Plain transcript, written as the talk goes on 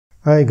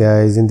Hi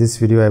guys, in this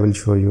video I will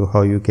show you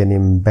how you can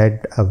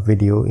embed a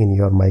video in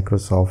your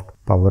Microsoft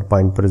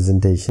PowerPoint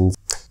presentations.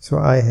 So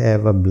I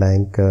have a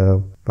blank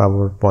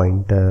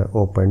PowerPoint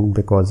opened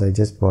because I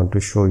just want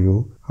to show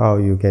you how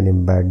you can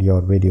embed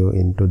your video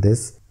into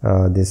this.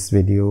 This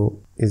video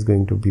is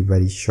going to be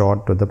very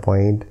short to the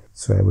point,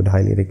 so I would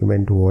highly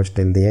recommend to watch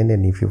till the end,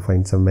 and if you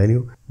find some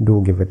value,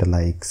 do give it a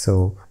like.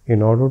 So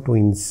in order to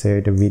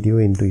insert a video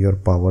into your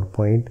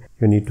PowerPoint,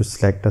 you need to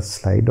select a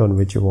slide on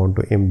which you want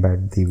to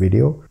embed the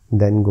video.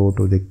 Then go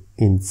to the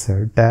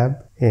insert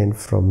tab, and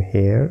from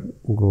here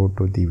go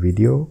to the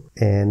video,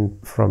 and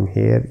from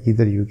here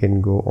either you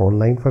can go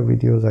online for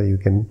videos or you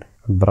can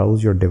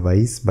browse your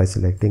device by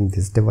selecting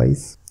this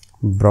device,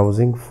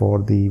 browsing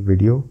for the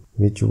video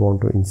which you want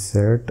to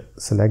insert.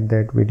 Select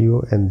that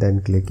video and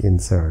then click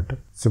insert.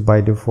 So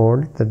by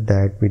default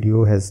that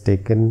video has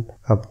taken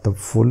up the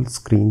full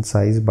screen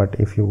size, but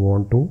if you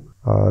want to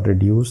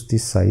reduce the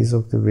size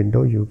of the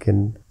window, you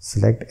can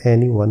select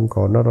any one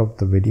corner of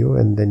the video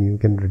and then you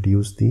can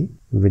reduce the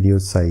video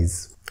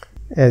size,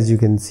 as you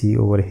can see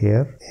over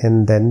here.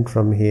 And then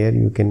from here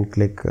you can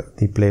click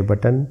the play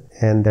button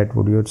and that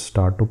video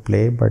start to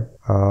play. But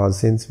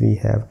since we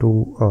have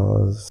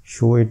to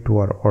show it to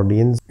our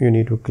audience, you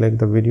need to click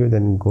the video,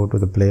 then go to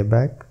the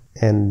playback,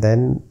 and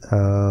then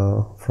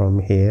from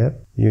here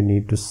you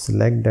need to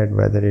select that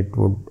whether it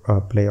would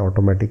play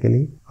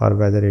automatically or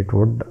whether it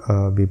would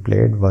be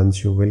played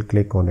once you will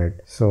click on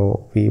it.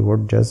 So we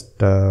would just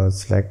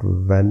select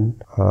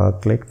when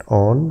clicked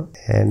on,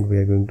 and we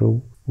are going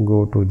to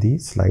go to the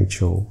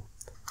slideshow.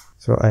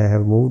 So I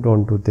have moved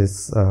on to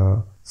this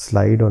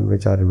slide on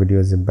which our video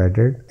is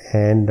embedded,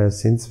 and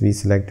since we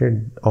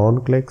selected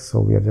on click,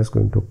 so we are just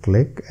going to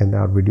click and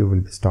our video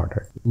will be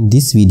started. In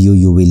this video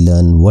you will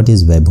learn what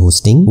is web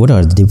hosting, what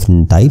are the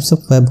different types of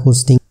web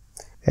hosting.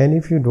 And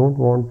if you don't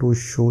want to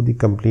show the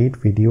complete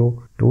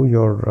video to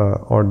your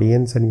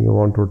audience and you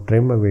want to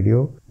trim a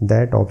video,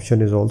 that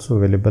option is also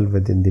available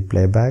within the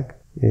playback.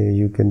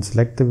 You can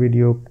select the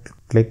video,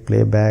 click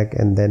playback,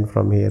 and then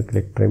from here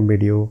click trim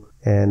video,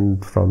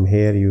 and from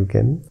here you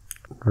can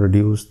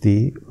reduce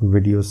the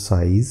video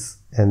size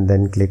and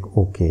then click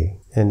OK.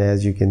 And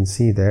as you can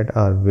see that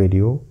our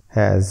video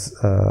has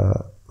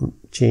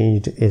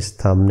changed its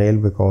thumbnail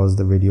because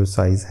the video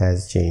size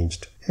has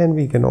changed. And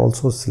we can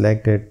also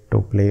select it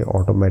to play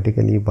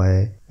automatically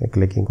by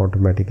clicking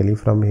automatically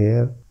from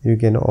here. You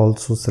can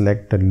also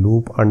select a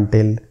loop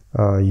until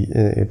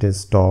it is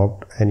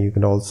stopped, and you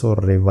can also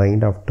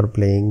rewind after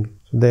playing.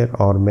 So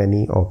there are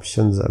many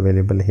options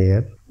available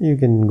here. You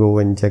can go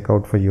and check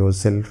out for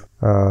yourself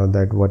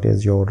that what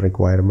is your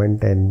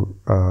requirement and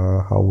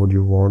how would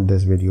you want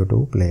this video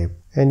to play.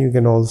 And you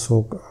can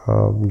also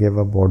give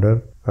a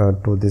border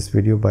to this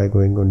video by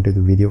going into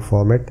the video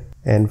format,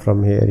 and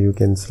from here you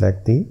can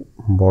select the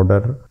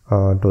border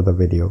to the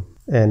video.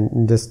 And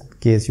in just in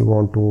case you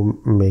want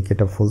to make it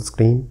a full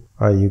screen,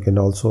 you can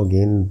also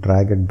again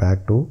drag it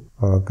back to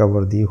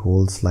cover the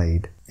whole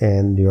slide,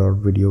 and your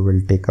video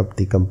will take up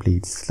the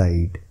complete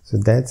slide. So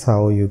that's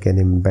how you can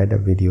embed a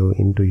video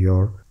into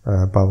your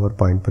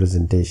PowerPoint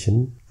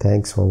presentation.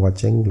 Thanks for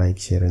watching. Like,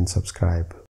 share and subscribe.